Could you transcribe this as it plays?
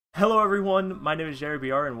Hello everyone, my name is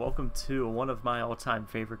Yeagerbr and welcome to one of my all-time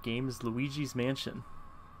favorite games, Luigi's Mansion.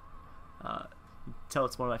 You can tell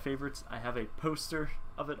it's one of my favorites. I have a poster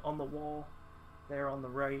of it on the wall there on the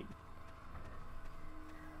right.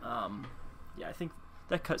 Yeah, I think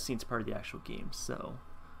that cutscene's part of the actual game, so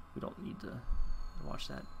we don't need to watch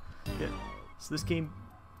that. Yeah. So this game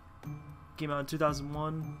came out in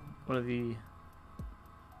 2001. One of the...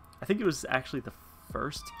 I think it was actually the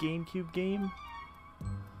first GameCube game.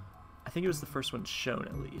 I think it was the first one shown,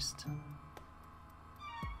 at least.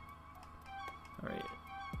 Alright.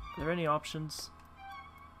 Are there any options?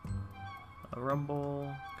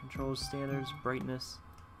 Rumble, controls, standards, brightness.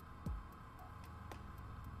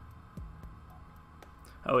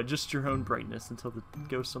 Oh, adjust your own brightness until the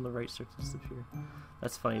ghost on the right starts to disappear.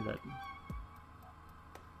 That's funny that...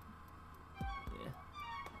 Yeah.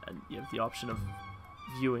 And you have the option of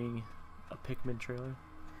viewing a Pikmin trailer.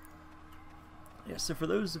 Yeah, so for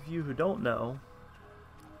those of you who don't know,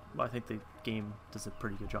 well, I think the game does a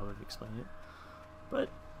pretty good job of explaining it, but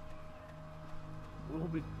we'll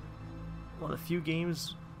be one of the few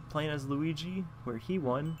games playing as Luigi where he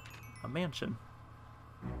won a mansion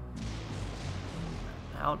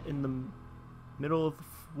out in the middle of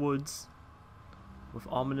the woods with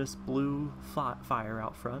ominous blue fire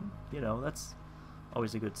out front. You know, that's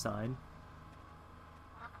always a good sign.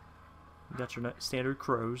 You got your standard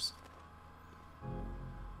crows.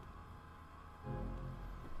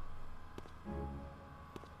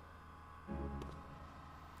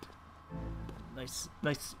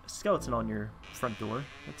 Nice skeleton on your front door.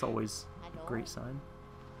 That's always a great sign.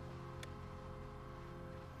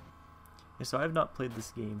 Yeah, so I have not played this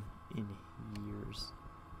game in years.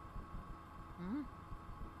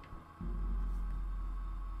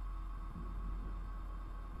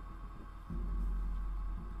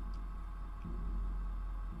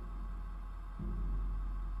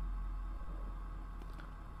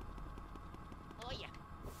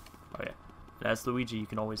 Oh yeah. And as Luigi, you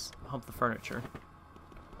can always hump the furniture.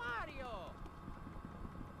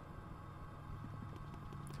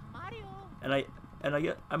 And I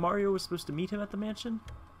get Mario was supposed to meet him at the mansion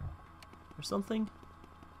or something.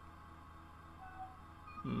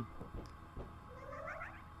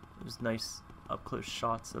 There's nice up close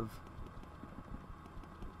shots of.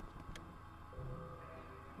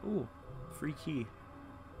 Ooh, free key.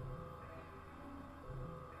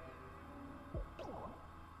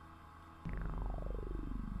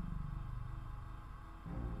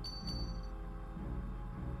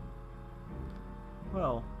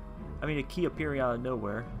 Well, I mean, a key appearing out of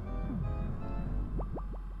nowhere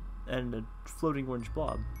and a floating orange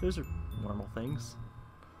blob. Those are normal things.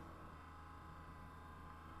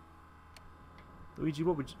 Luigi,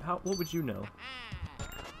 what would you know?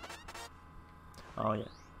 Oh yeah.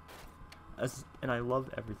 And I love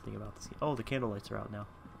everything about this game. Oh, the candle lights are out now.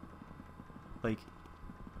 Like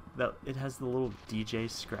that, it has the little DJ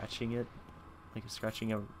scratching it, like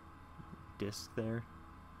scratching a disc there.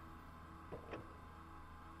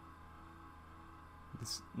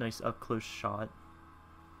 This nice up-close shot.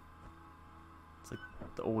 It's like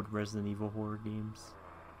the old Resident Evil horror games.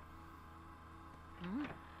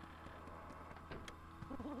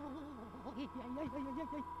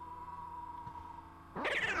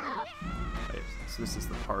 Okay, so this is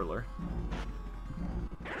the parlor.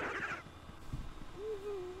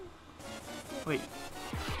 Wait.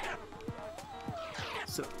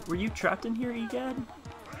 So, were you trapped in here, Egad?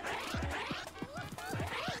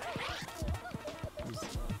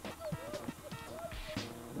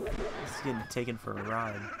 Getting taken for a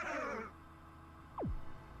ride.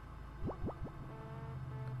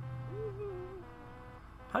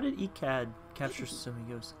 How did ECAD capture so many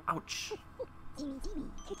ghosts? Ouch!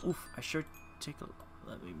 Oof, I sure take a...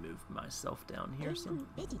 Let me move myself down here. I'm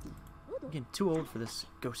getting too old for this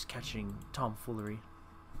ghost catching tomfoolery.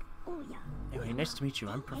 Anyway, nice to meet you.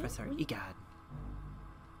 I'm Professor ECAD.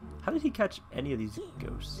 How did he catch any of these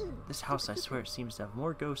ghosts? This house, I swear, seems to have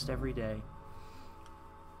more ghosts every day.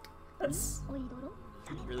 That's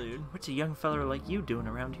really weird. What's a young feller like you doing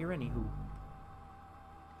around here, anywho?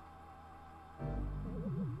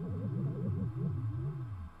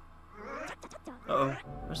 Uh-oh,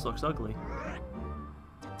 this looks ugly.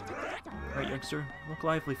 Alright, youngster, look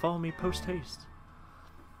lively. Follow me post-haste.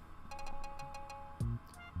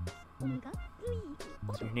 So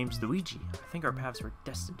your name's Luigi. I think our paths were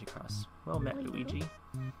destined to cross. Well met, Luigi.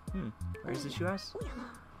 Where is this, you ask?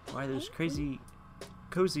 Why, those cozy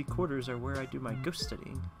quarters are where I do my ghost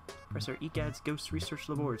studying. Professor ECAD's Ghost Research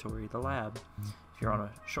Laboratory, the lab. If you're on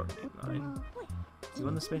a short deadline. You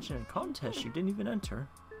won this mansion in a contest you didn't even enter.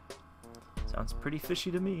 Sounds pretty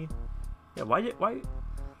fishy to me. Yeah, why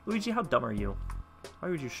Luigi, how dumb are you? Why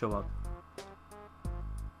would you show up?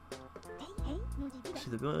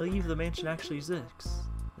 To believe the mansion actually exists.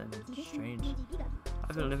 Then strange.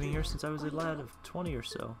 I've been living here since I was a lad of 20 or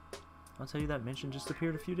so. I'll tell you that mansion just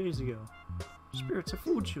appeared a few days ago. Spirits have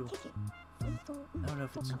fooled you. I don't know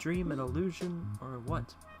if it's a dream, an illusion, or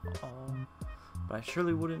what. But I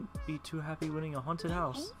surely wouldn't be too happy winning a haunted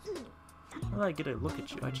house. Now that I get a look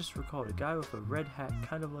at you, I just recalled a guy with a red hat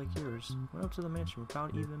kind of like yours went up to the mansion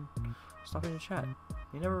without even stopping to chat.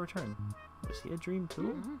 He never returned. Was he a dream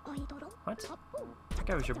too? What? That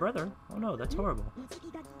guy was your brother? Oh no, that's horrible.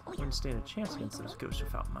 I wouldn't stand a chance against those ghosts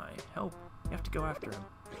without my help. You have to go after him.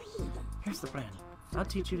 Here's the plan. I'll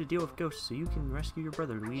teach you to deal with ghosts so you can rescue your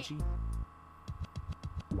brother, Luigi.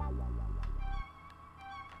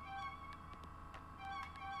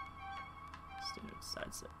 Standard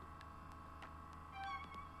side set.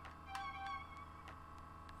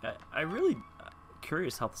 I really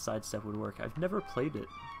curious how the sidestep would work. I've never played it.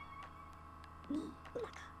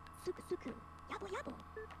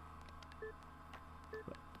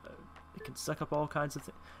 It can suck up all kinds of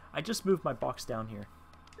things. I just moved my box down here.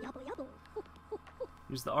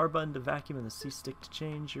 Use the R button to vacuum and the C stick to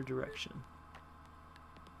change your direction.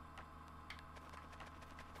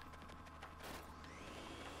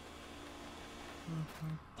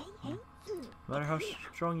 No matter how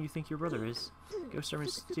strong you think your brother is, ghosts are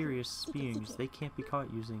mysterious beings. They can't be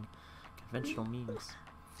caught using conventional means.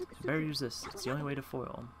 So better use this. It's the only way to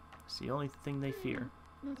foil them. It's the only thing they fear.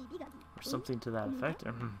 Or something to that effect.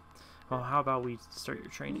 Well, how about we start your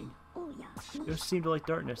training? Ghosts seem to like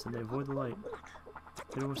darkness and they avoid the light.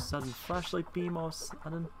 Get a sudden flashlight beam all of a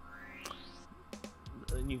sudden.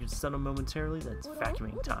 And you can stun them momentarily. That's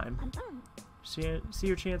vacuuming time. See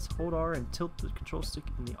your chance, hold R and tilt the control stick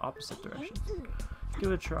in the opposite direction.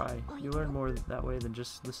 Give it a try. You learn more that way than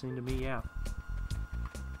just listening to me yap.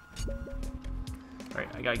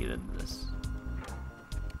 Alright, I gotta get into this.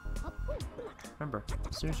 Remember,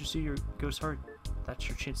 as soon as you see your ghost heart, that's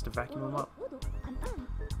your chance to vacuum them up.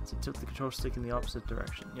 So tilt the control stick in the opposite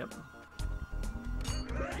direction. Yep.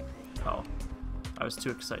 Oh, I was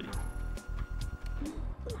too excited.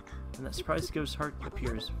 And that surprise ghost heart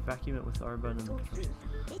appears. Vacuum it with the R button and the control.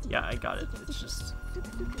 Yeah, I got it. It's just...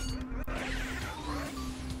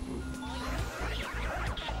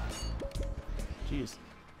 Jeez.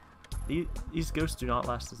 These ghosts do not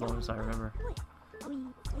last as long as I remember.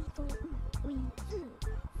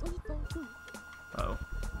 Uh-oh.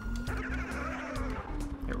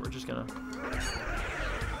 Here, we're just gonna...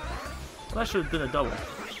 Well, that should have been a double.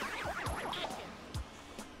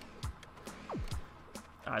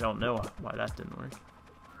 I don't know why that didn't work.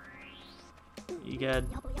 Egad.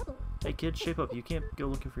 Hey kid, shape up. You can't go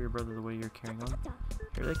looking for your brother the way you're carrying on.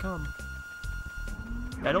 Here they come.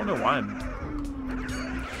 I don't know why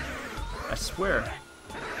I'm... I swear.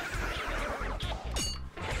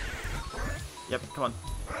 Yep, come on.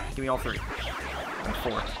 Give me all three. And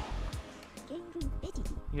four.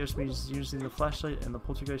 You just means using the flashlight and the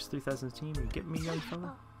Poltergeist 3000 team. You get me, young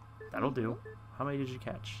fella? That'll do. How many did you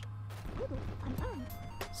catch?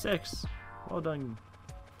 6. Well done.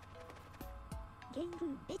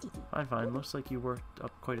 Fine, fine. Looks like you worked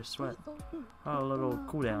up quite a sweat. Oh, a little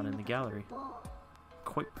cooldown in the gallery.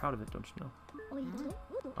 Quite proud of it, don't you know?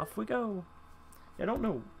 Off we go. I don't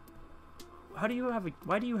know. How do you have a?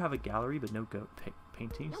 Why do you have a gallery but no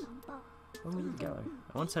paintings? Only the gallery.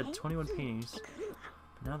 I once had 21 paintings,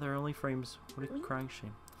 but now there are only frames. What a crying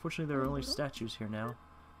shame. Fortunately, there are only statues here now.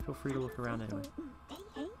 Feel free to look around anyway.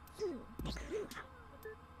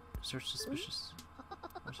 Search suspicious.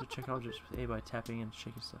 Also check objects with A by tapping and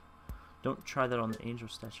shaking stuff. Don't try that on the angel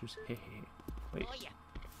statues. Hey, hey. Wait.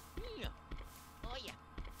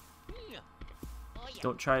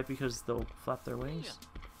 Don't try it because they'll flap their wings.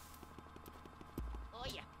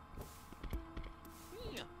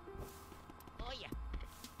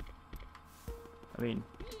 I mean,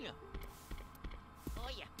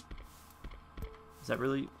 is that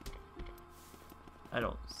really? I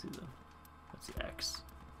don't see the. What's the X?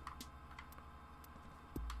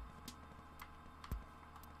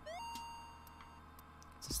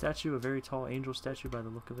 It's a statue, a very tall angel statue by the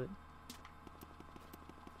look of it.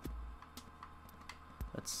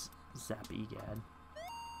 Let's zap Egad.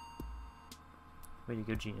 Way to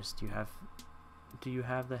go, genius. Do you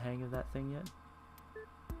have the hang of that thing yet?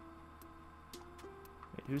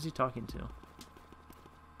 Wait, who's he talking to?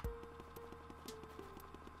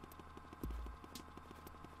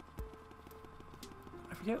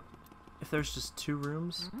 I forget if there's just 2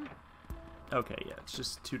 rooms. Okay, yeah, it's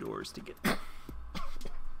just 2 doors to get.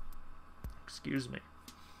 Excuse me.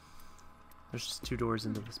 There's just 2 doors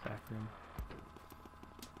into this back room.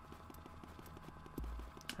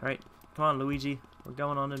 Alright, come on, Luigi. We're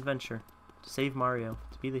going on an adventure. To save Mario.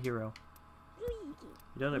 To be the hero.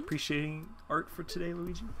 You done appreciating art for today,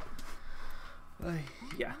 Luigi?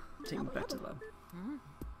 Yeah. Take me back to the lab.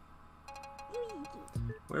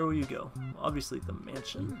 Where will you go? Obviously the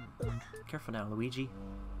mansion. Careful now, Luigi.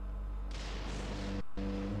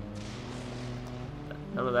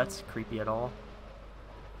 None of that's creepy at all.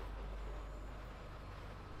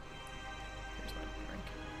 Here's my drink.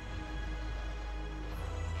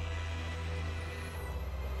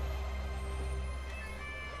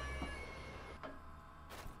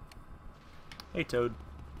 Hey, Toad.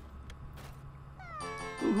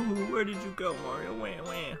 Ooh, where did you go, Mario? Wah,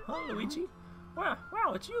 wah. Huh, Luigi? Wow,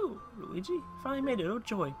 it's you, Luigi. Finally made it. Oh,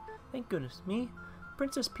 joy. Thank goodness. Me?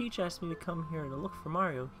 Princess Peach asked me to come here to look for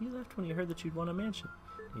Mario. He left when he heard that you'd won a mansion.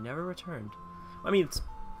 He never returned. I mean, it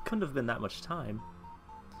couldn't have been that much time.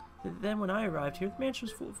 Then when I arrived here, the mansion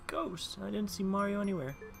was full of ghosts. I didn't see Mario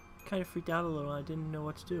anywhere. Kind of freaked out a little. I didn't know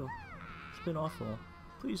what to do. It's been awful.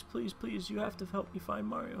 Please, please, please, you have to help me find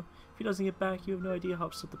Mario. If he doesn't get back, you have no idea how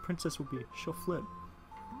upset the princess will be. She'll flip.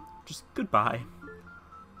 Just goodbye.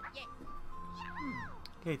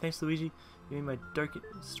 Okay, thanks, Luigi. You made my dark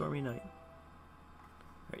and stormy night.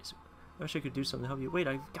 Alright, so I wish I could do something to help you. Wait,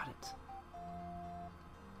 I've got it.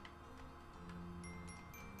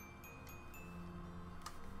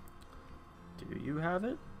 Do you have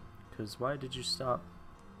it? Because why did you stop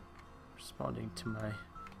responding to my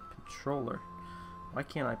controller? Why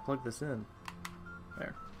can't I plug this in?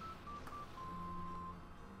 There.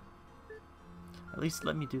 At least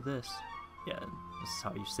let me do this. Yeah, this is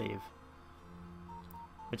how you save.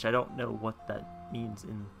 Which I don't know what that means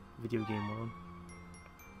in video game world.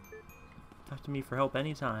 Talk to me for help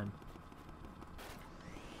anytime.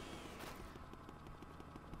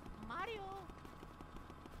 Mario.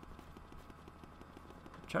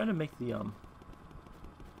 I'm trying to make the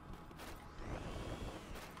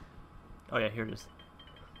oh yeah, here it is.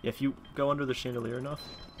 Yeah, if you go under the chandelier enough,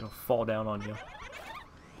 it'll fall down on you.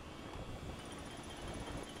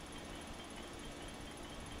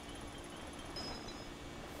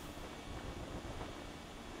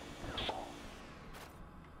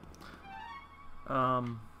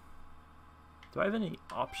 Do I have any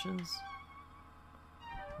options?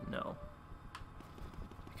 No.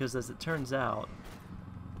 Because as it turns out,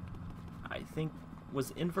 I think,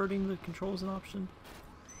 was inverting the controls an option?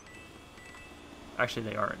 Actually,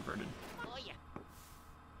 they are inverted. Oh yeah.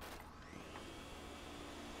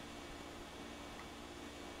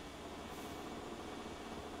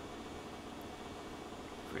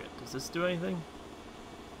 Forget, does this do anything?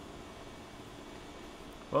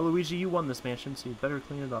 Well, Luigi, you won this mansion, so you better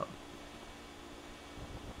clean it up.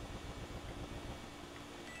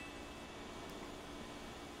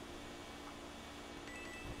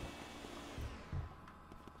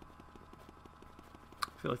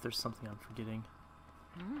 I feel like there's something I'm forgetting.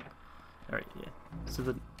 Alright, yeah. So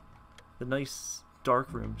the nice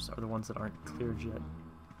dark rooms are the ones that aren't cleared yet.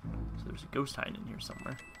 So there's a ghost hiding in here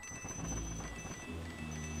somewhere.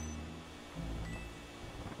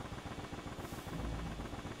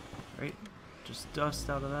 Right, just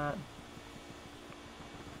dust out of that.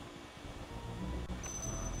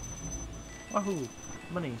 Wahoo!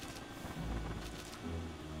 Money!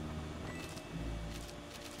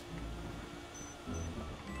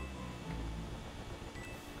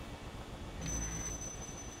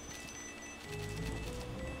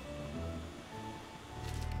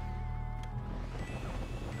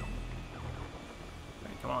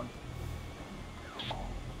 Alright, come on.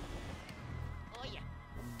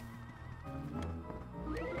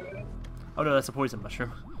 Oh no, that's a poison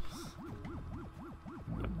mushroom.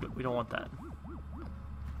 We don't want that.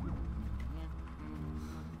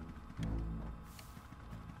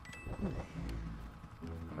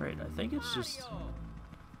 Alright, I think it's just...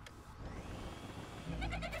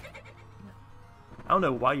 I don't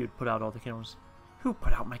know why you'd put out all the candles. Who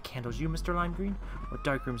put out my candles? You, Mr. Lime Green? Well,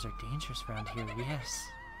 dark rooms are dangerous around here, yes.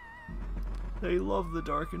 They love the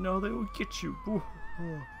dark and now they will get you. Ooh.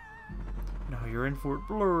 Oh. Now you're in for it,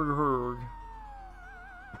 blurg.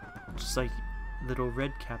 Just like little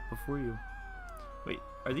red cap before you. Wait,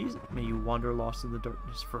 are these? May you wander lost in the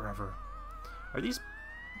darkness forever. Are these?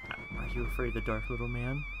 Are you afraid of the dark, little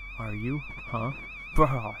man? Are you? Huh?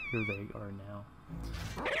 Here they are now.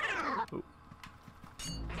 Oh.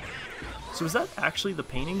 So is that actually the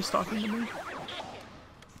paintings talking to me?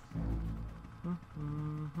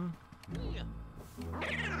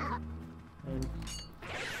 And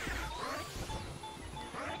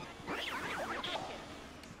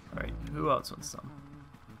alright, who else wants some?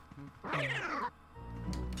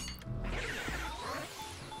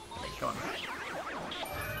 Come on.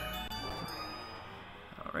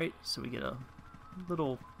 Alright, so we get a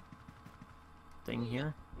little thing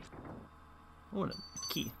here. Oh, and a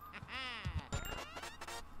key.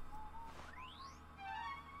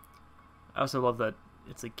 I also love that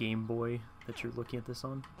it's a Game Boy that you're looking at this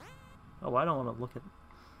on. Oh, I don't want to look at...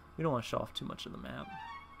 We don't want to show off too much of the map.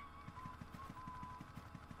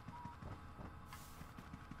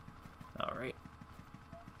 Alright.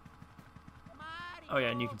 Oh yeah,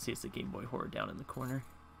 and you can see it's a Game Boy Horror down in the corner.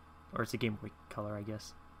 Or it's a Game Boy Color, I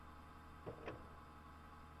guess.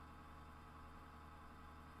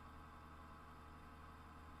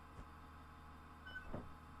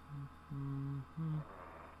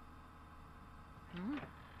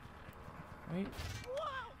 Right?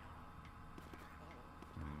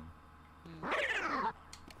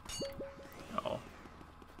 Oh.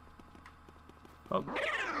 Oh.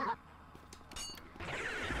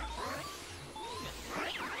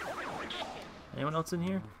 Anyone else in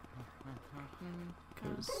here?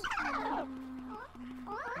 Cause...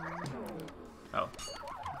 Oh.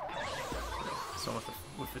 Someone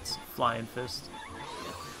with its flying fist.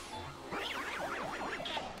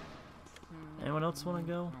 Anyone else want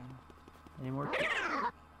to go? Any more?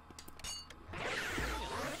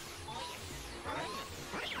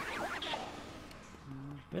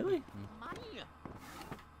 Really?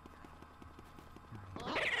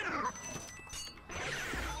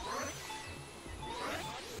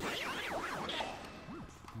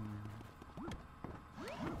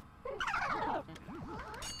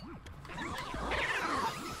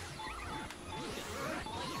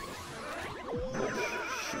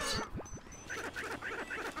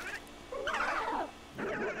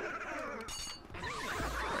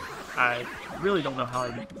 I really don't know how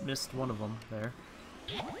I missed one of them there.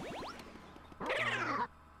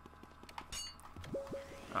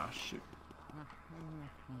 Ah, shoot.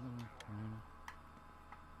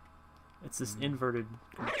 It's this inverted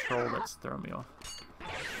control that's throwing me off.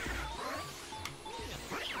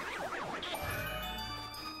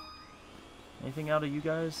 Anything out of you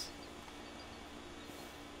guys?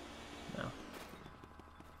 No.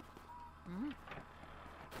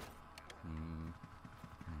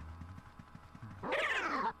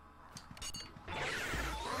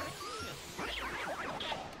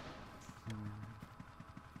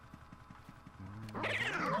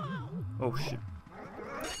 Oh shit.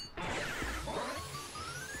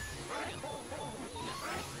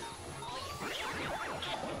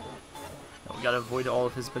 Oh, we gotta avoid all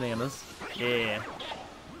of his bananas. Yeah.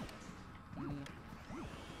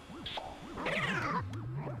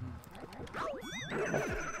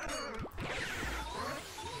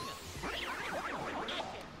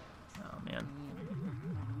 Oh man.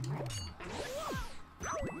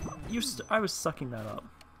 I was sucking that up.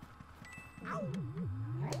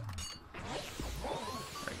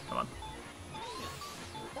 Come on.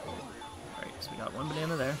 Alright, so we got one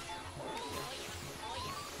banana there.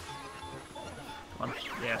 Come on.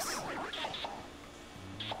 Yes.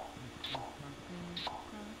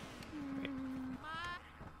 Right.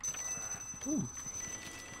 Ooh.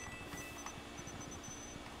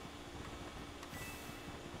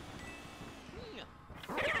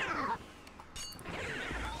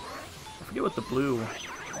 I forget what the blue...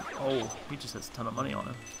 Oh, he just has a ton of money on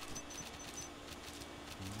him.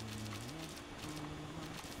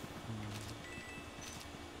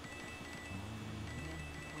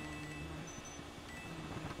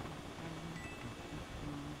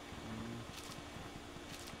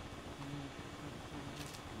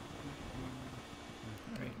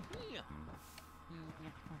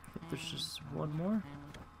 There's just one more.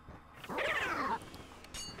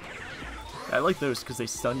 I like those because they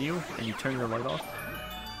stun you and you turn your light off.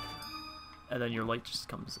 And then your light just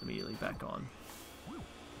comes immediately back on.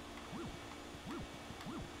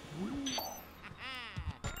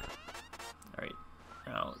 Alright.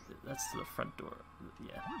 Now, that's to the front door.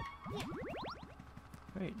 Yeah.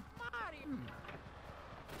 Great.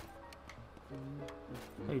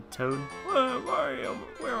 Hey, Toad.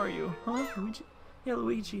 Where are you? Huh, Luigi? Yeah,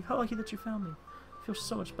 Luigi, how lucky that you found me. I feel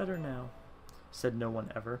so much better now. Said no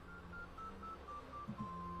one ever.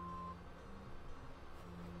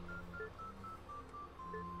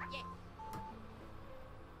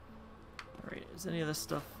 Alright, is any of this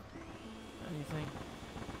stuff anything?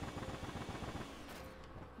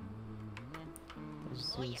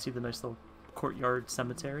 So you can see the nice little courtyard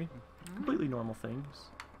cemetery. Completely normal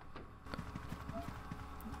things.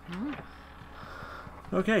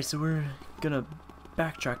 Okay, so we're gonna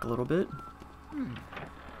backtrack a little bit.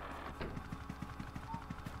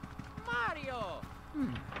 Mario.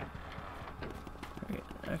 Alright,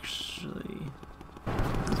 actually,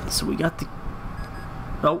 so we got the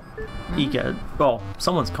Oh, Egad. Well,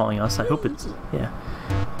 someone's calling us. I hope it's... Yeah.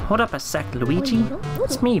 Hold up a sec, Luigi.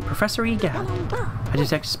 It's me, Professor Egad. I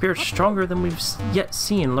detect spirits stronger than we've yet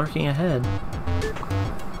seen lurking ahead.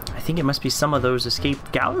 I think it must be some of those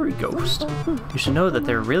escaped gallery ghosts. You should know that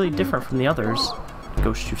they're really different from the others.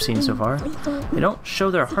 Ghosts you've seen so far. They don't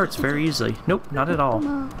show their hearts very easily. Nope, not at all.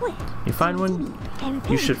 You find one,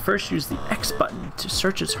 you should first use the X button to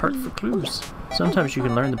search its heart for clues. Sometimes you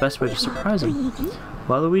can learn the best way to surprise them.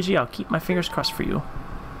 Well, Luigi, I'll keep my fingers crossed for you.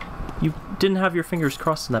 You didn't have your fingers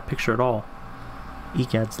crossed in that picture at all.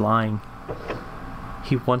 Egad's lying.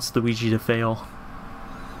 He wants Luigi to fail.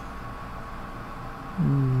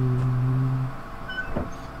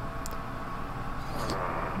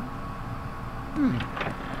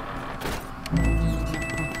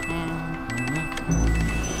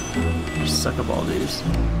 Suck up all these.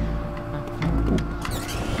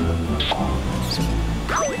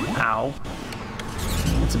 Ow.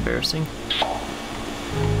 That's embarrassing.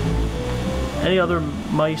 Any other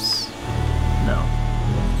mice? No.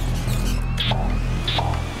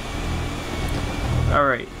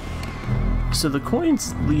 Alright. So the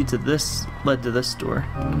coins led to this door.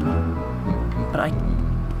 But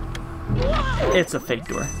it's a fake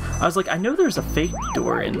door. I was like, I know there's a fake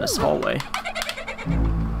door in this hallway.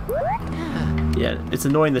 Yeah, it's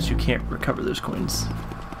annoying that you can't recover those coins.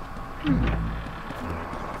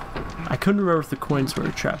 I couldn't remember if the coins were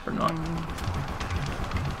a trap or not.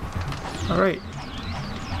 Alright.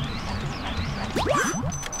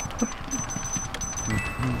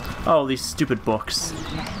 Oh, these stupid books.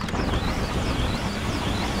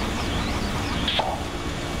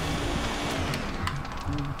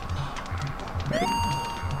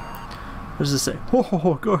 What does it say? Ho ho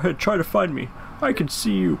ho, go ahead, try to find me. I can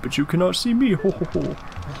see you, but you cannot see me. Ho ho ho.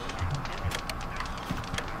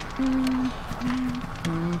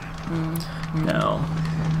 Now.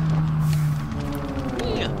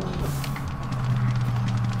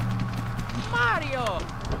 Mario!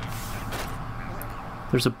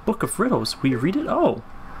 There's a book of riddles. Will you read it? Oh.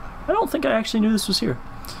 I don't think I actually knew this was here.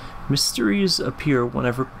 Mysteries appear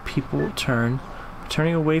whenever people turn.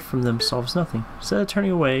 Turning away from them solves nothing. Instead of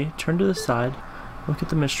turning away, turn to the side. Look at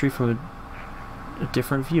the mystery from a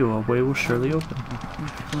different view. A way will surely open.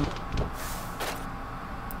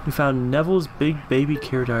 We found Neville's Big Baby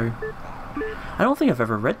Care Diary. I don't think I've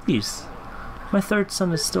ever read these. My third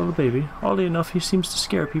son is still a baby. Oddly enough, he seems to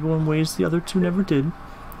scare people in ways the other two never did.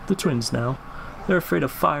 The twins now. They're afraid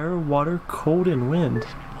of fire, water, cold, and wind.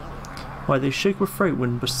 Why, they shake with fright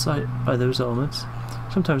when beset by those elements.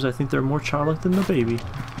 Sometimes I think they're more childlike than the baby.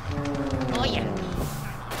 Oh yeah.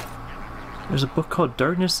 There's a book called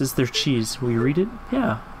Darkness is Their Cheese. Will you read it?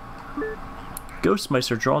 Yeah. Ghost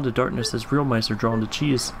mice are drawn to darkness as real mice are drawn to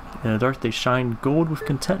cheese. In the dark they shine gold with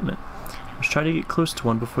contentment. Let's try to get close to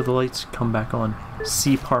one before the lights come back on.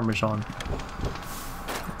 See Parmesan.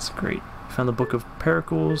 That's great. Found the book of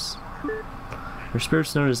Pericles. They're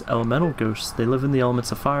spirits known as elemental ghosts. They live in the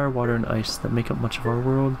elements of fire, water, and ice that make up much of our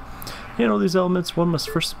world. To handle these elements, one must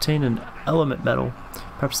first obtain an element medal.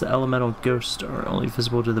 Perhaps the elemental ghosts are only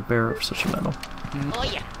visible to the bearer of such a medal. Oh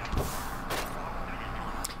yeah.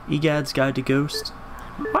 Egad's Guide to Ghosts.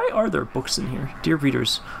 Why are there books in here? Dear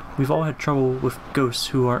readers, we've all had trouble with ghosts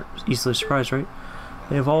who aren't easily surprised, right?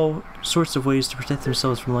 They have all sorts of ways to protect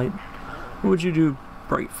themselves from light. What would you do,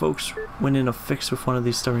 bright folks, when in a fix with one of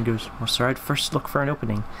these stubborn ghosts? Well, sir, I'd first look for an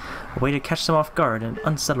opening. A way to catch them off guard and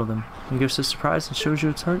unsettle them. When a ghost is surprised and shows you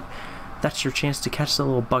its heart, that's your chance to catch the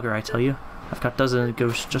little bugger, I tell you. I've got dozens of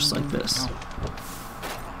ghosts just like this.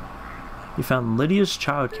 You found Lydia's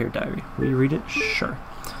childcare diary. Will you read it? Sure.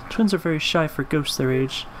 Twins are very shy for ghosts their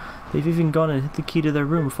age. They've even gone and hid the key to their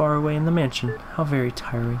room far away in the mansion. How very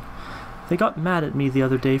tiring. They got mad at me the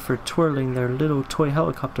other day for twirling their little toy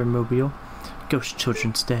helicopter mobile. Ghost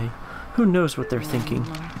Children's Day. Who knows what they're thinking?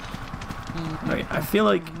 Alright, I feel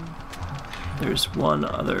like there's one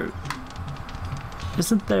other...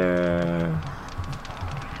 Isn't there...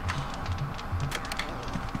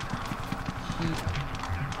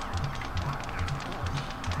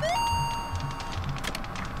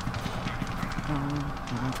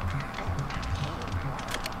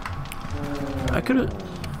 I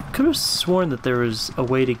could have sworn that there was a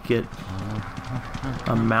way to get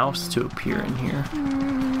a mouse to appear in here.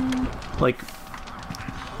 Like,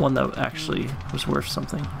 one that actually was worth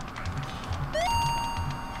something.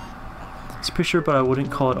 It's a picture, but I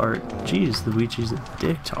wouldn't call it art. Jeez, Luigi's a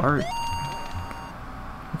dick to art.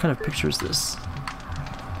 What kind of picture is this?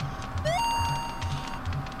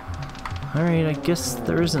 Alright, I guess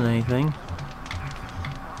there isn't anything.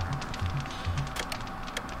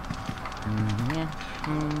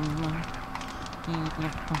 I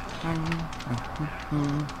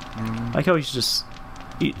like how he's just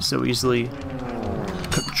so easily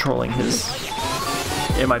controlling his...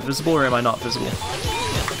 Am I visible or am I not visible?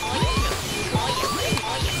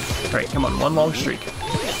 Alright, come on, one long streak.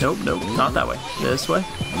 Nope, nope, not that way. This way.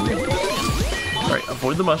 Alright,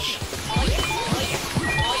 avoid the mush.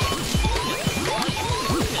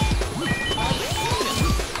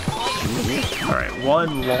 Alright,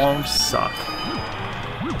 one long suck.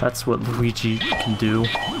 That's what Luigi can do.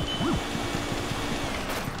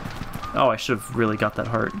 Oh, I should have really got that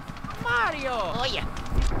heart. Mario! Oh yeah.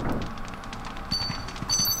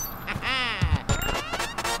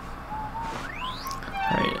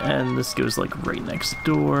 Alright, and this goes like right next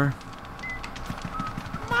door.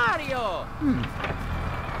 Mario!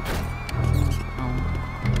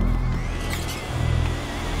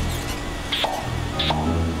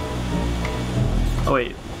 Oh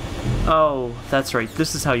wait. Oh, that's right.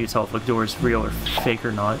 This is how you tell if a door is real or fake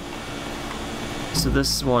or not. So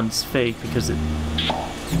this one's fake because it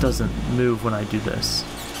doesn't move when I do this.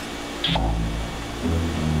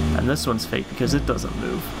 And this one's fake because it doesn't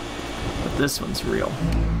move. But this one's real.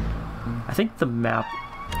 I think the map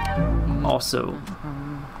also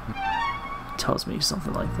tells me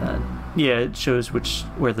something like that. Yeah, it shows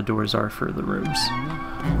where the doors are for the rooms.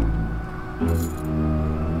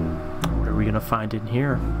 What are we gonna find in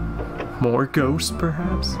here? More ghosts,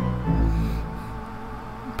 perhaps?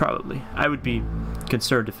 Probably. I would be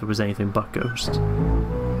concerned if it was anything but ghost.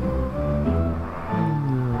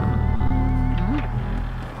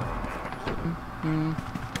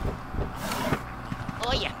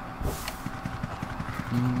 Oh yeah.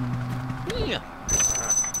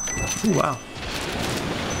 Ooh, wow.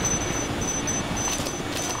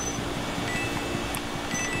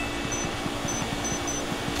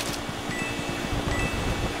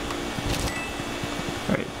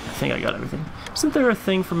 Alright, I think I got everything. Isn't there a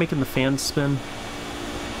thing for making the fans spin?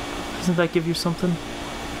 Doesn't that give you something?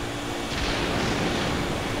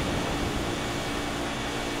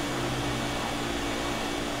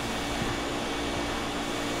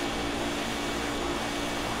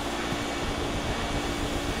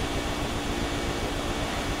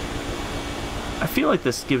 I feel like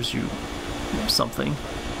this gives you something.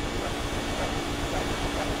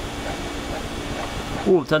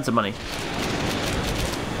 Ooh, tons of money.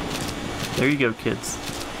 There you go, kids.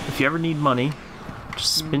 If you ever need money,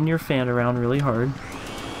 just spin your fan around really hard,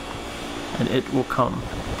 and it will come.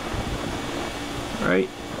 Alright.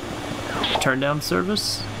 Turn down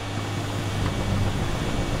service.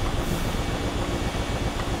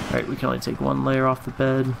 Alright, we can only take one layer off the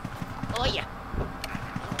bed. Oh yeah.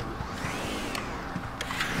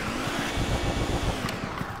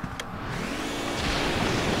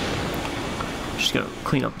 Just gonna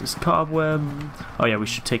clean up this cobweb. Oh yeah, we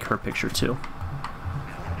should take her picture too.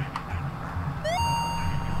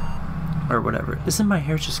 Or whatever. Isn't my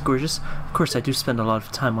hair just gorgeous? Of course, I do spend a lot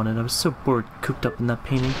of time on it. I was so bored cooped up in that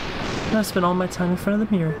painting. And I spent all my time in front of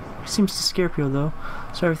the mirror. It seems to scare people though,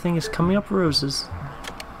 so everything is coming up roses.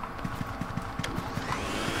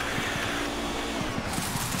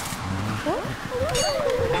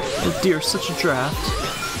 Oh dear, such a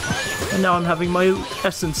draft. And now I'm having my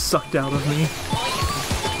essence sucked out of me.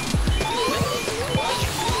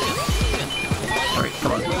 Alright,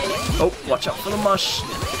 come on. Oh, watch out for the mush.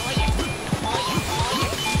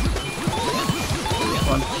 Come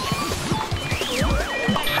on.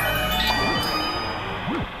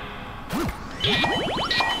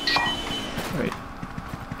 Alright.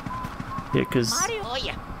 Yeah, because... Oh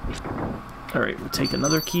yeah. Alright, we'll take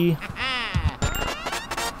another key.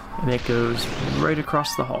 And it goes right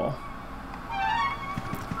across the hall.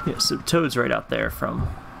 Yeah, so Toad's right out there from...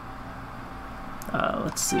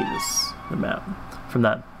 let's see the map. From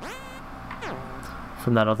that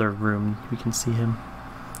other room, we can see him.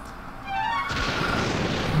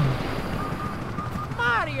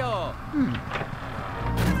 Mario!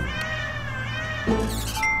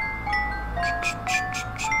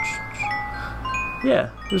 Yeah,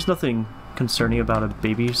 there's nothing concerning about a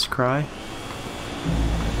baby's cry.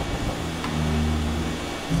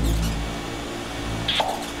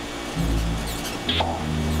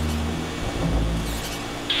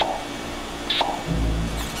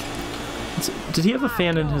 Did he have a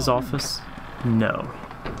fan in his office? No.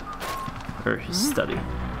 Or his study.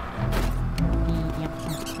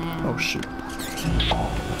 Oh shoot.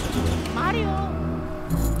 Mario!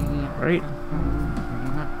 Right.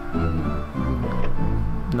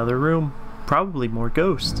 Another room. Probably more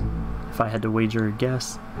ghosts, if I had to wager a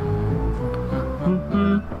guess.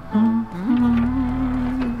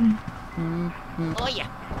 Oh yeah.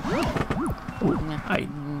 Ooh, I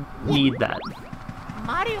need that.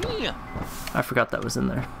 Mario. I forgot that was in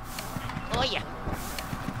there. Oh yeah.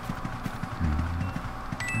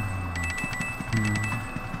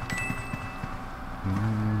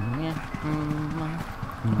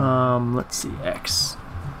 Let's see, X.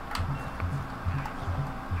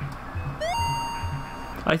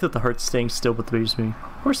 I thought the heart's staying still, but the baby's moving.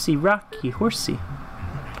 Horsey, Rocky, horsey.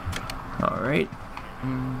 Alright.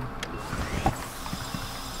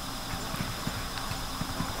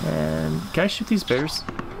 And can I shoot these bears?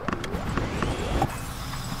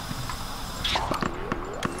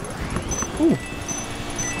 Ooh.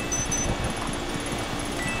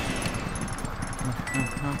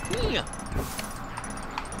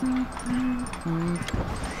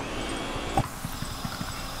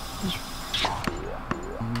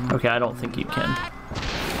 Okay, I don't think you can.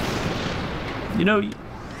 You know,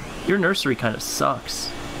 your nursery kind of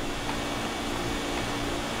sucks.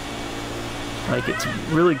 Like, it's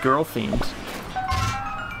really girl-themed.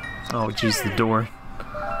 Oh, jeez, the door.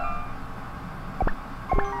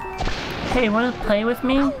 Hey, wanna play with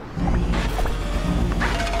me?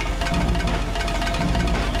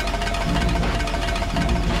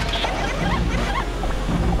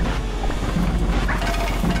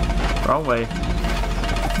 Wrong way.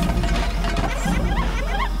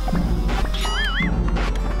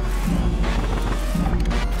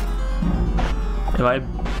 Am I...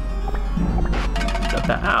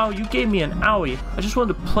 Ow, you gave me an owie. I just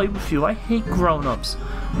wanted to play with you. I hate grown-ups.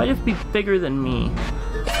 Why'd you have to be bigger than me?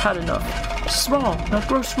 I've had enough. Small, now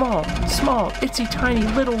grow small. Small, itsy tiny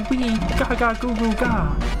little wee gaga goo goo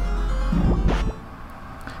ga.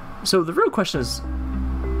 So the real question is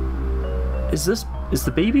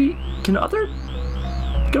the baby, can other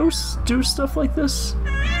ghosts do stuff like this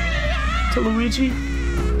to Luigi?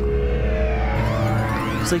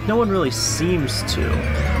 It's like no one really seems to.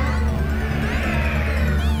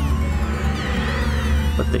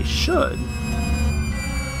 But they should.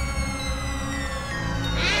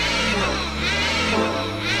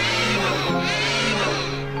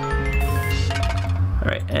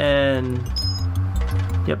 Alright, and...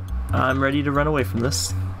 Yep, I'm ready to run away from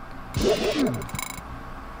this.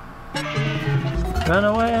 Run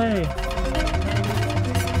away!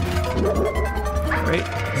 Alright.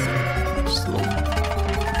 Just a little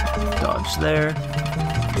dodge there.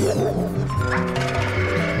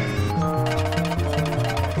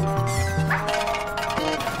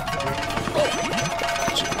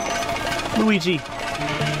 Luigi!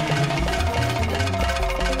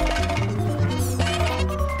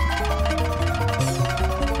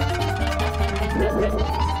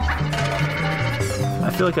 I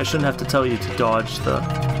feel like I shouldn't have to tell you to dodge the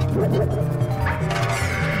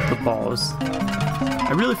balls.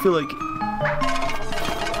 I really feel like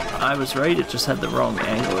I was right, it just had the wrong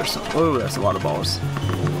angle or something. Oh, that's a lot of balls.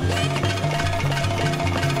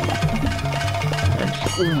 And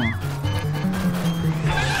boom.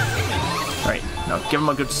 Alright, now give him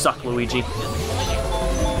a good suck, Luigi.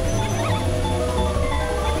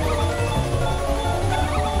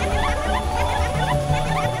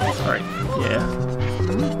 Alright, yeah.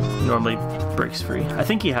 Normally breaks free. I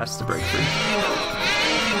think he has to break free.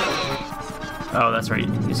 Oh, that's right.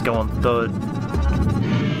 He's going thud.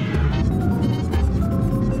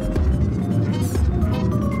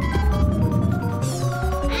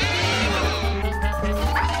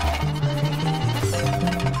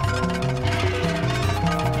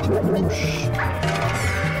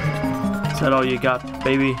 Is that all you got,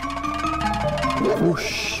 baby?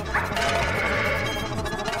 Whoosh.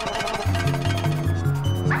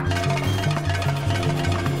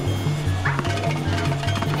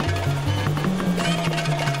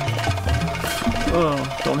 Oh,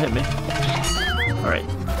 don't hit me. Alright.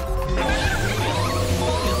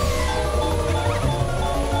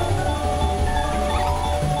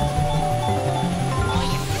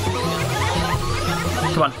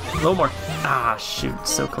 Come on, a little more. Ah, shoot,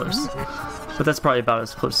 so close. But that's probably about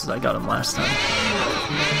as close as I got him last time.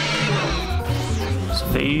 It's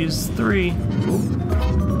phase 3.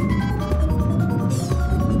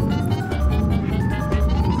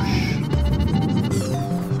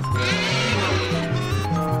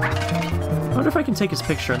 I wonder if I can take his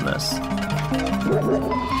picture in this.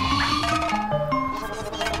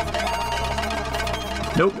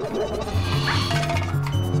 Nope.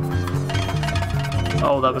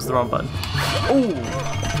 Oh, that was the wrong button. Oh!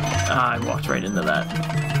 Ah, I walked right into that.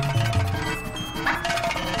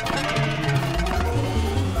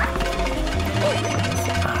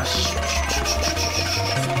 Ah,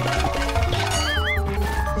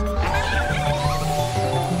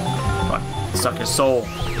 Come on, suck his soul.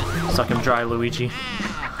 Suck him dry, Luigi.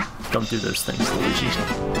 Don't do those things, Luigi.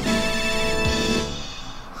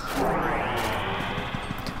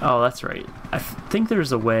 Oh, that's right. I think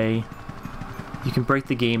there's a way you can break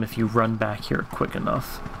the game if you run back here quick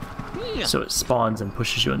enough. So it spawns and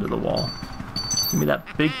pushes you into the wall. Give me that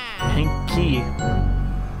big pink key.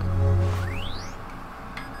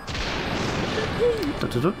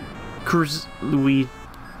 Cruise Luigi.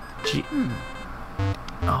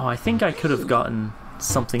 Oh, I think I could have gotten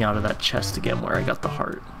something out of that chest again where I got the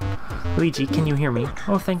heart. Luigi, can you hear me?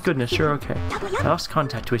 Oh, thank goodness, you're okay. I lost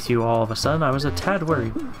contact with you all of a sudden. I was a tad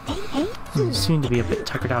worried. You seem to be a bit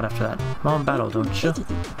tuckered out after that long battle, don't you?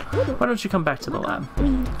 Why don't you come back to the lab?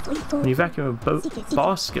 When you vacuum a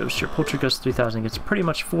boss ghost, your Poltergust 3000 gets pretty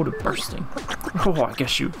much full to bursting. Oh, I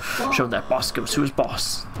guess you showed that boss ghost who is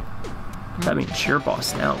boss. That means you're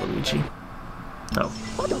boss now, Luigi. Oh.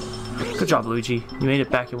 Good job, Luigi. You made it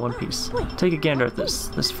back in one piece. Take a gander at this.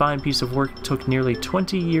 This fine piece of work took nearly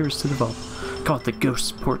 20 years to develop. Call it the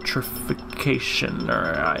ghost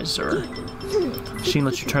portrification-izer. Machine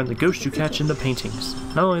lets you turn the ghost you catch into paintings.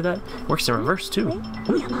 Not only that, it works in reverse too.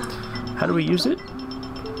 How do we use it?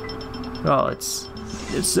 Well, it's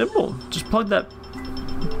simple. Just plug that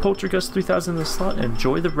Poltergust 3000 in the slot and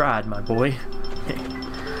enjoy the ride, my boy.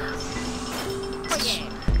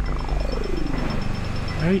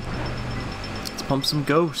 Alright, let's pump some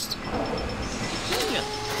ghost.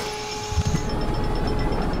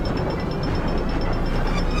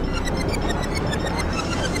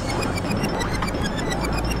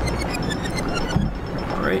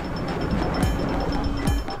 Alright.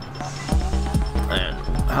 And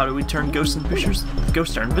how do we turn ghosts into pictures?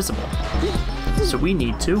 Ghosts are invisible. So we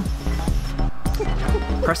need to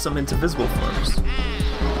press them into visible forms.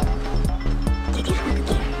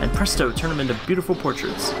 And presto, turn them into beautiful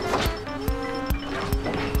portraits.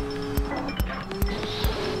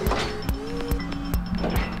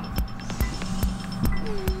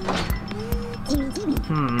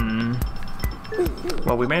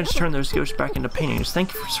 Well, we managed to turn those ghosts back into paintings.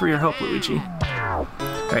 Thank you for your help, Luigi.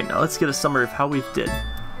 Alright, now let's get a summary of how we did.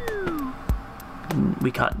 We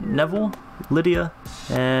caught Neville, Lydia,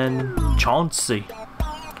 and Chauncey.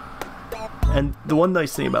 And the one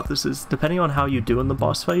nice thing about this is, depending on how you do in the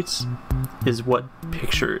boss fights, is what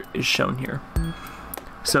picture is shown here.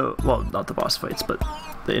 So, well, not the boss fights, but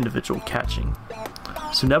the individual catching.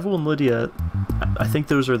 So Neville and Lydia, I think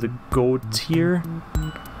those are the gold tier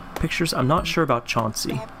pictures. I'm not sure about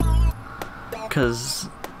Chauncey, because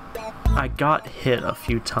I got hit a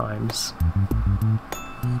few times.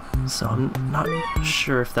 So I'm not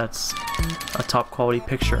sure if that's a top quality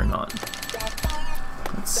picture or not.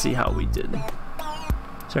 Let's see how we did.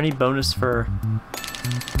 Is there any bonus for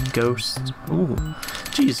Ghost? Ooh,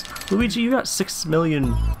 jeez, Luigi, you got 6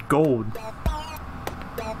 million gold.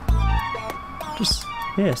 Just,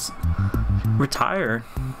 yes, retire.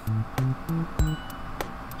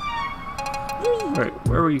 Alright,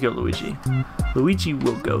 where will you go, Luigi? Luigi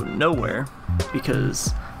will go nowhere,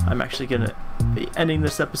 because I'm actually gonna be ending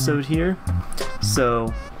this episode here.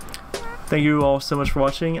 So, thank you all so much for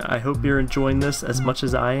watching. I hope you're enjoying this as much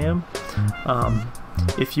as I am.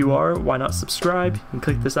 If you are, why not subscribe? You can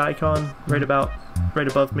click this icon right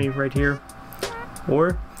above me right here.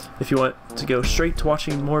 Or if you want to go straight to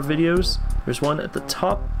watching more videos, there's one at the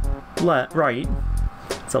top right.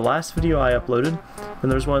 It's the last video I uploaded.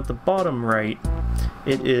 And there's one at the bottom right.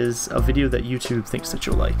 It is a video that YouTube thinks that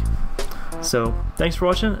you'll like. So thanks for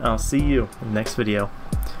watching. I'll see you in the next video.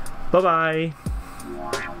 Bye bye.